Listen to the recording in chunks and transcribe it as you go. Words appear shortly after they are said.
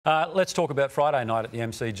Let's talk about Friday night at the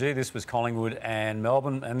MCG. This was Collingwood and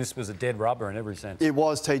Melbourne, and this was a dead rubber in every sense. It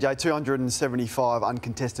was, TJ. 275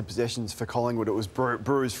 uncontested possessions for Collingwood. It was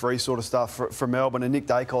bruise-free sort of stuff for Melbourne, and Nick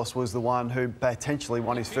Daicos was the one who potentially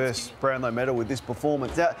won his first Brownlow medal with this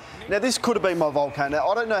performance. Now, this could have been my volcano. Now,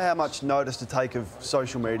 I don't know how much notice to take of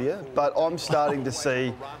social media, but I'm starting to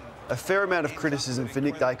see a fair amount of criticism for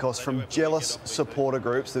Nick Daicos from jealous supporter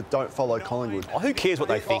groups that don't follow Collingwood. Oh, who cares what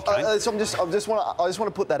they think, Kane? I just want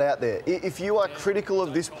to put that out there. If you are critical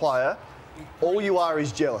of this player, all you are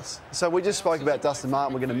is jealous. So we just spoke about Dustin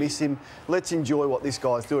Martin. We're going to miss him. Let's enjoy what this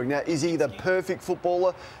guy's doing. Now, is he the perfect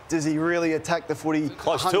footballer? Does he really attack the footy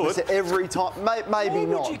close to it every time? Maybe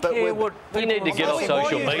not. But you need to get off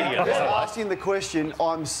social media. Asking the question,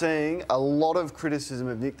 I'm seeing a lot of criticism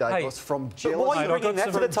of Nick Daicos from jealous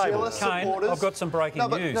supporters. I've got some breaking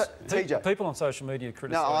news. TJ. People on social media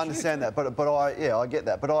criticise. No, I understand that, but I get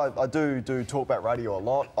that. But I do talk about radio a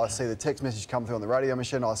lot. I see the text message come through on the radio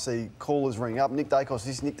machine. I see callers ring up. Nick Daicos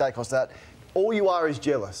this, Nick Daicos that. All you are is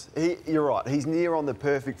jealous. You're right. He's near on the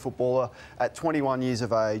perfect footballer at 21 years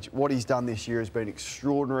of age. What he's done this year has been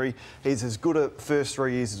extraordinary. He's as good at first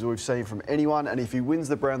 3 years as we've seen from anyone. And if he wins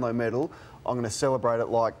the Brownlow medal, I'm going to celebrate it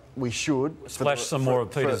like we should. Splash some more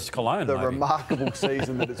of Peter's cologne, the remarkable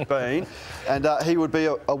season that it's been. And he would be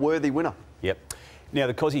a worthy winner. Yep. Now,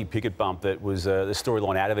 the Cozzy Pickett bump that was the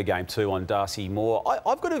storyline out of the game too on Darcy Moore.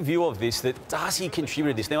 I've got a view of this that Darcy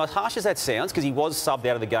contributed this. Now, as harsh as that sounds, because he was subbed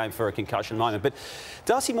out of the game for a concussion moment, but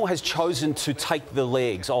Darcy Moore has chosen to take the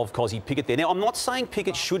legs of Cozzy Pickett there. Now, I'm not saying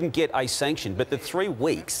Pickett shouldn't get a sanction, but the 3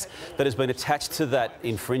 weeks that has been attached to that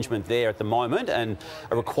infringement there at the moment and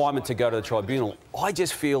a requirement to go to the tribunal, I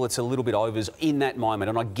just feel it's a little bit overs in that moment.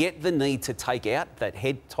 And I get the need to take out that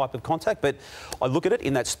head type of contact, but I look at it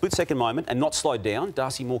in that split-second moment and not slow down.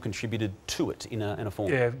 Darcy Moore contributed to it in a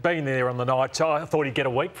form. Yeah, being there on the night, I thought he'd get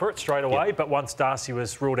a week for it straight away, but once Darcy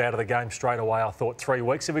was ruled out of the game straight away, I thought 3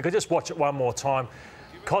 weeks. If we could just watch it one more time,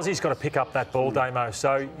 Cozzy's got to pick up that ball, Damo.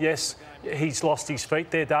 So, yes, he's lost his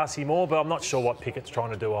feet there, Darcy Moore, but I'm not sure what Pickett's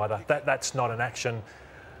trying to do either. That's not an action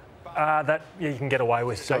that you can get away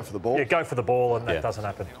with. Go for the ball. Yeah, go for the ball, and that doesn't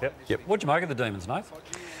happen. Yep. What'd you make of the Demons, Nath?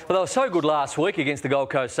 Well, they were so good last week against the Gold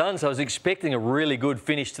Coast Suns. I was expecting a really good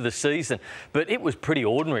finish to the season, but it was pretty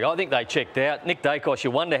ordinary. I think they checked out. Nick Daicos,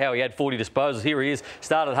 you wonder how he had 40 disposals. Here he is,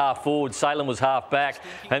 started half forward, Salem was half back,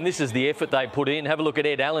 and this is the effort they put in. Have a look at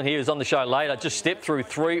Ed Allen here, who's on the show later. Just stepped through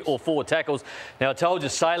 3 or 4 tackles. Now, I told you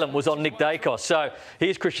Salem was on Nick Daicos. So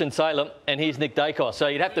here's Christian Salem, and here's Nick Daicos. So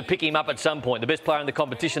you'd have to pick him up at some point. The best player in the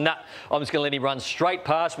competition. Nah, I'm just going to let him run straight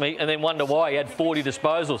past me and then wonder why he had 40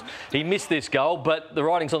 disposals. He missed this goal, but the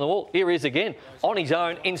writing's on the wall. Here he is again, on his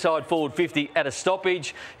own, inside forward 50 at a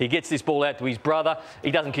stoppage. He gets this ball out to his brother. He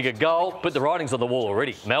doesn't kick a goal, but the writing's on the wall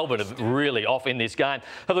already. Melbourne are really off in this game.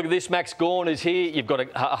 Have a look at this. Max Gawn is here. You've got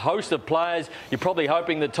a host of players. You're probably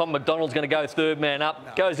hoping that Tom McDonald's going to go third man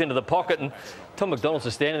up. Goes into the pocket, and Tom McDonald's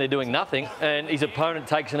is standing there doing nothing, and his opponent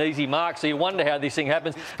takes an easy mark. So you wonder how this thing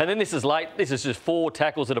happens. And then this is late. This is just 4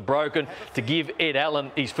 tackles that are broken to give Ed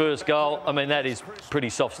Allen his first goal. I mean, that is pretty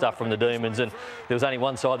soft stuff from the Demons, and there was only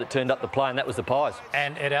one side that turned up the play, and that was the Pies.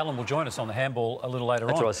 And Ed Allen will join us on the handball a little later on.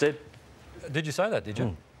 That's what I said. Did you say that, did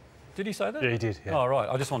you? Did he say that? Yeah, he did. Yeah. Oh, right.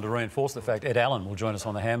 I just wanted to reinforce the fact Ed Allen will join us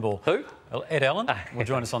on the handball. Who? Ed Allen will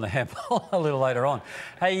join us on the handball a little later on.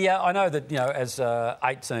 Hey, I know that, as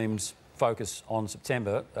 8 teams focus on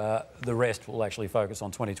September, the rest will actually focus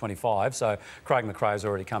on 2025. So Craig McRae's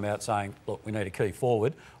already come out saying, look, we need a key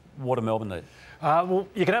forward. What do Melbourne need? Well,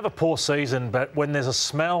 you can have a poor season, but when there's a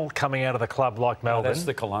smell coming out of the club like Melbourne... That's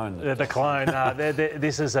the cologne. The cologne.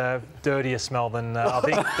 This is a dirtier smell than, I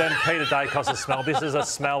think, than Peter Daicos' smell. This is a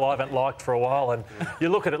smell I haven't liked for a while. And you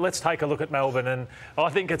look at it, let's take a look at Melbourne, and I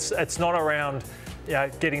think it's not around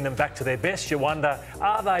getting them back to their best. You wonder,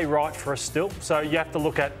 are they right for us still? So you have to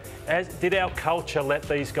look at, did our culture let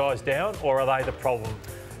these guys down, or are they the problem?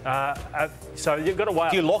 So you've got to weigh.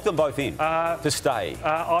 Do you lock them both in to stay?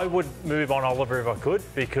 I would move on Oliver if I could,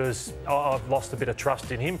 because I've lost a bit of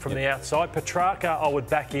trust in him from the outside. Petrarca, I would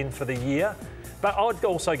back in for the year, but I'd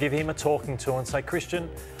also give him a talking to and say, Christian,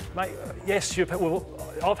 mate, yes,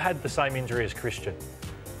 I've had the same injury as Christian.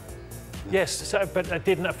 Yes, but it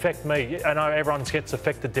didn't affect me. I know everyone gets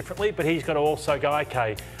affected differently, but he's got to also go,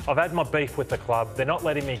 OK, I've had my beef with the club. They're not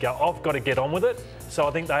letting me go. I've got to get on with it. So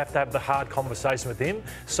I think they have to have the hard conversation with him.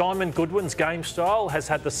 Simon Goodwin's game style has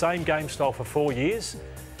had the same game style for 4 years.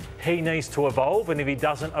 He needs to evolve, and if he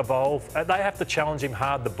doesn't evolve, they have to challenge him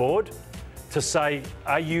hard, the board, to say,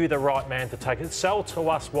 are you the right man to take it? Sell to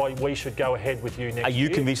us why we should go ahead with you next year. Are you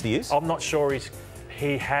convinced he is? I'm not sure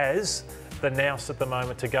he has. the nous at the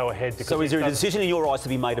moment to go ahead. Because so is there a decision in your eyes to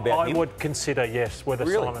be made about him? I would consider, yes, whether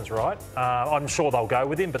Really? Simon's right. I'm sure they'll go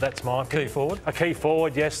with him, but that's my opinion. Key forward? A key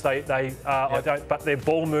forward, yes. I don't, but their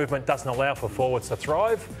ball movement doesn't allow for forwards to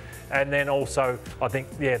thrive. And then also, I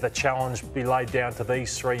think, the challenge be laid down to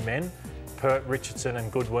these three men, Pert, Richardson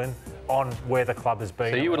and Goodwin, on where the club has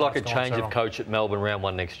been. So you would like a change of coach at Melbourne round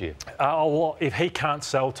 1 next year? If he can't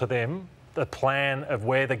sell to them the plan of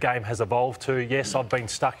where the game has evolved to, yes, I've been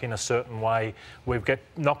stuck in a certain way. We've got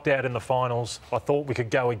knocked out in the finals. I thought we could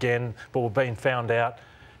go again, but we've been found out.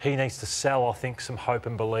 He needs to sell, I think, some hope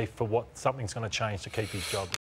and belief for what something's going to change to keep his job.